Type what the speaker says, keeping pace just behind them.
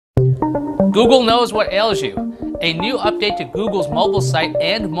Google knows what ails you. A new update to Google's mobile site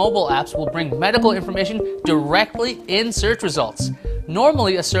and mobile apps will bring medical information directly in search results.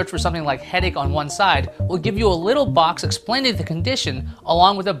 Normally, a search for something like headache on one side will give you a little box explaining the condition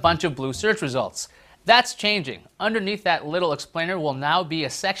along with a bunch of blue search results. That's changing. Underneath that little explainer will now be a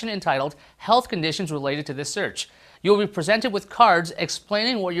section entitled Health Conditions Related to this Search. You'll be presented with cards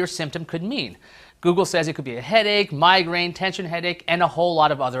explaining what your symptom could mean. Google says it could be a headache, migraine, tension headache, and a whole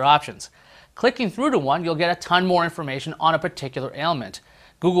lot of other options. Clicking through to one, you'll get a ton more information on a particular ailment.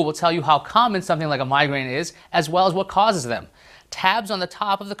 Google will tell you how common something like a migraine is, as well as what causes them. Tabs on the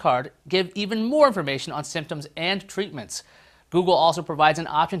top of the card give even more information on symptoms and treatments. Google also provides an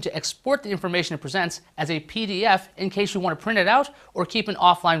option to export the information it presents as a PDF in case you want to print it out or keep an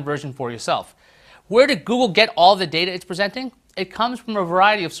offline version for yourself. Where did Google get all the data it's presenting? It comes from a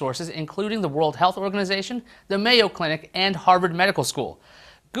variety of sources, including the World Health Organization, the Mayo Clinic, and Harvard Medical School.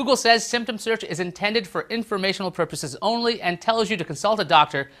 Google says symptom search is intended for informational purposes only and tells you to consult a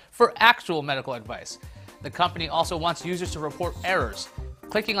doctor for actual medical advice. The company also wants users to report errors.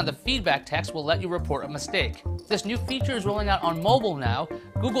 Clicking on the feedback text will let you report a mistake. This new feature is rolling out on mobile now.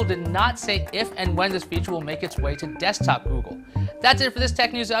 Google did not say if and when this feature will make its way to desktop Google. That's it for this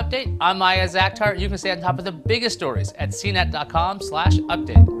tech news update. I'm Maya Zakhtar. You can stay on top of the biggest stories at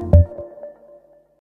cnet.com/update.